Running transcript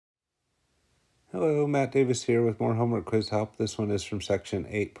Hello, Matt Davis here with more homework quiz help. This one is from section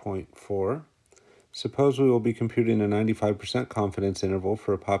 8.4. Suppose we will be computing a 95% confidence interval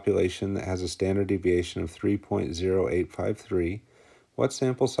for a population that has a standard deviation of 3.0853. What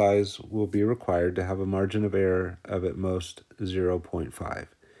sample size will be required to have a margin of error of at most 0.5?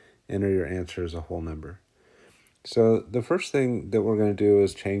 Enter your answer as a whole number. So the first thing that we're going to do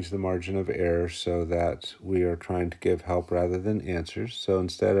is change the margin of error so that we are trying to give help rather than answers. So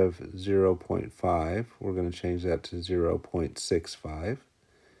instead of 0.5, we're going to change that to 0.65.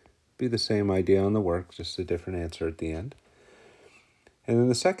 Be the same idea on the work, just a different answer at the end. And then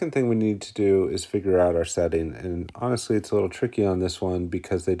the second thing we need to do is figure out our setting. And honestly, it's a little tricky on this one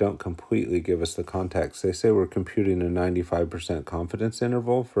because they don't completely give us the context. They say we're computing a 95% confidence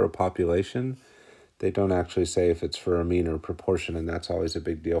interval for a population. They don't actually say if it's for a mean or proportion, and that's always a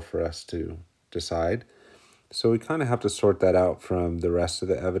big deal for us to decide. So we kind of have to sort that out from the rest of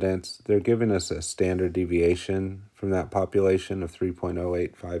the evidence. They're giving us a standard deviation from that population of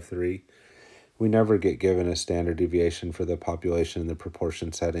 3.0853. We never get given a standard deviation for the population in the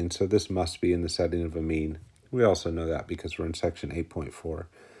proportion setting, so this must be in the setting of a mean. We also know that because we're in section 8.4,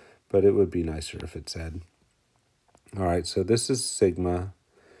 but it would be nicer if it said. All right, so this is sigma,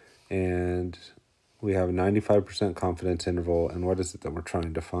 and we have a 95% confidence interval, and what is it that we're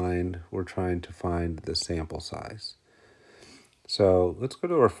trying to find? We're trying to find the sample size. So let's go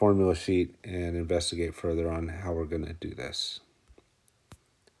to our formula sheet and investigate further on how we're going to do this.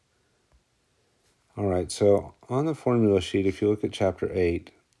 All right, so on the formula sheet, if you look at chapter 8,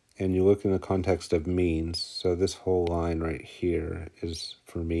 and you look in the context of means, so this whole line right here is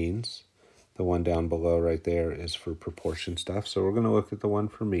for means. The one down below right there is for proportion stuff, so we're going to look at the one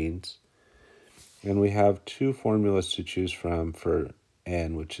for means. And we have two formulas to choose from for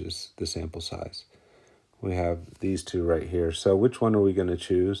n, which is the sample size. We have these two right here. So which one are we going to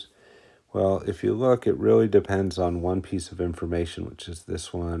choose? Well, if you look, it really depends on one piece of information, which is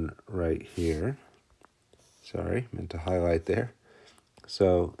this one right here. Sorry, meant to highlight there.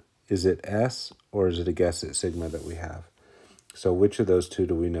 So is it S or is it a guess at sigma that we have? So which of those two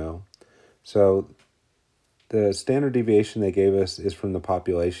do we know? So the standard deviation they gave us is from the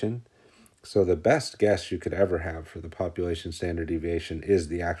population. So the best guess you could ever have for the population standard deviation is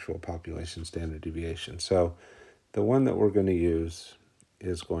the actual population standard deviation. So the one that we're going to use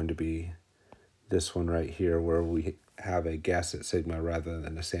is going to be this one right here, where we have a guess at sigma rather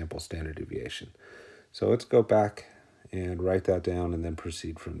than a sample standard deviation. So let's go back and write that down and then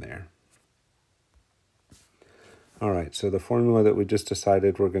proceed from there. All right, so the formula that we just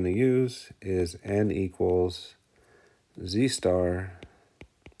decided we're going to use is n equals z star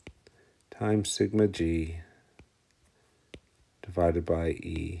times sigma g divided by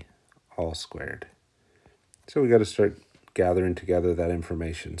e all squared. So we got to start gathering together that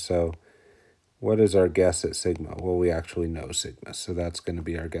information. So what is our guess at sigma? Well, we actually know sigma, so that's going to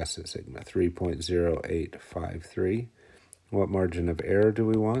be our guess at sigma, 3.0853. What margin of error do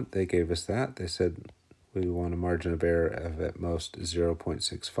we want? They gave us that. They said we want a margin of error of at most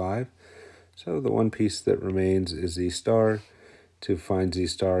 0.65. So the one piece that remains is z star. To find z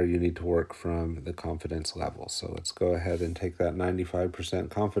star, you need to work from the confidence level. So let's go ahead and take that 95%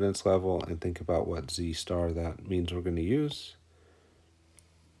 confidence level and think about what z star that means we're going to use.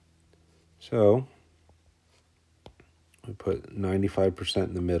 So we put 95%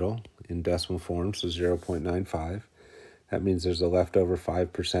 in the middle in decimal form, so 0.95. That means there's a leftover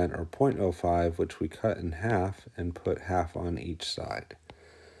 5% or 0.05, which we cut in half and put half on each side.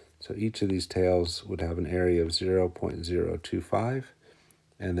 So each of these tails would have an area of 0.025.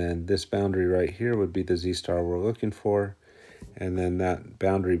 And then this boundary right here would be the z star we're looking for. And then that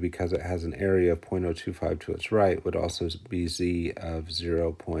boundary, because it has an area of 0.025 to its right, would also be z of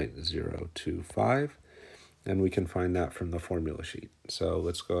 0.025. And we can find that from the formula sheet. So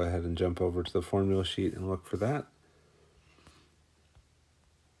let's go ahead and jump over to the formula sheet and look for that.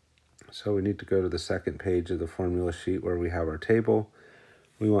 So we need to go to the second page of the formula sheet where we have our table.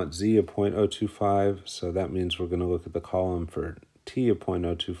 We want z of 0.025, so that means we're going to look at the column for t of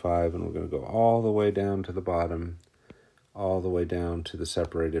 0.025, and we're going to go all the way down to the bottom, all the way down to the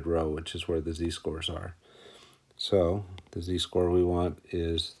separated row, which is where the z-scores are. So the z-score we want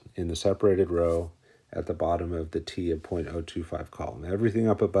is in the separated row at the bottom of the t of 0.025 column. Everything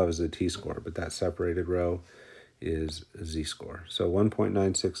up above is a t-score, but that separated row is a z-score. So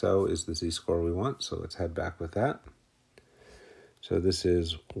 1.960 is the z-score we want, so let's head back with that. So this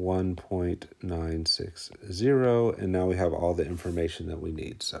is 1.960, and now we have all the information that we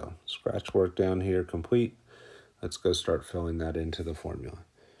need. So scratch work down here complete. Let's go start filling that into the formula.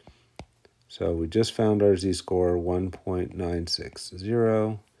 So we just found our z-score,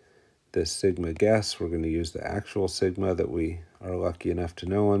 1.960. this sigma guess, we're going to use the actual sigma that we are lucky enough to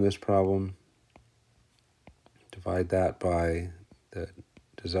know on this problem. Divide that by the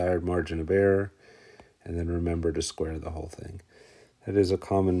desired margin of error, and then remember to square the whole thing. That is a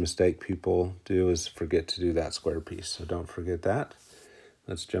common mistake people do, is forget to do that square piece, so don't forget that.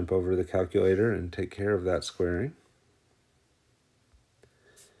 Let's jump over to the calculator and take care of that squaring.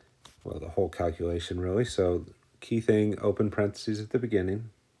 Well, the whole calculation really. So key thing, open parentheses at the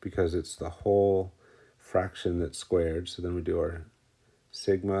beginning, because it's the whole fraction that's squared. So then we do our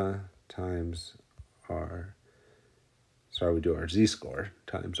sigma times our, we do our z-score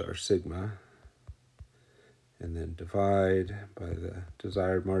times our sigma, and then divide by the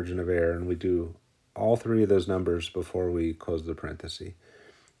desired margin of error, and we do all three of those numbers before we close the parenthesis.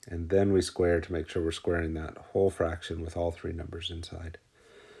 And then we square to make sure we're squaring that whole fraction with all three numbers inside.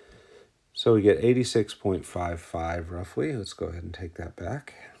 So we get 86.55 roughly. Let's go ahead and take that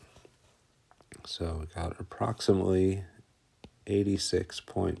back. So we got approximately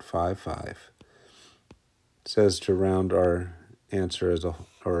 86.55. It says to round our answer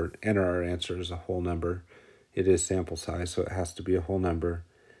or enter our answer as a whole number. It is sample size, so it has to be a whole number.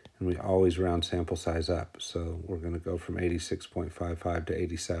 And we always round sample size up. So we're going to go from 86.55 to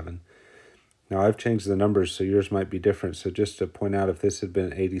 87. Now I've changed the numbers, so yours might be different. So just to point out, if this had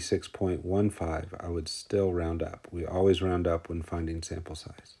been 86.15, I would still round up. We always round up when finding sample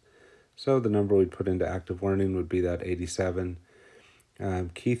size. So the number we'd put into active learning would be that 87.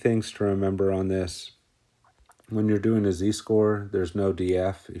 Key things to remember on this: when you're doing a z-score, there's no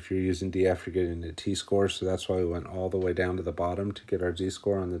df. If you're using df, you're getting a t-score, so that's why we went all the way down to the bottom to get our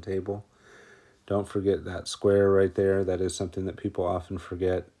z-score on the table. Don't forget that square right there. That is something that people often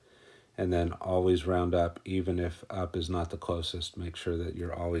forget. And then always round up, even if up is not the closest. Make sure that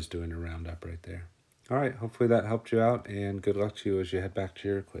you're always doing a round up right there. All right, hopefully that helped you out, and good luck to you as you head back to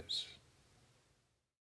your quiz.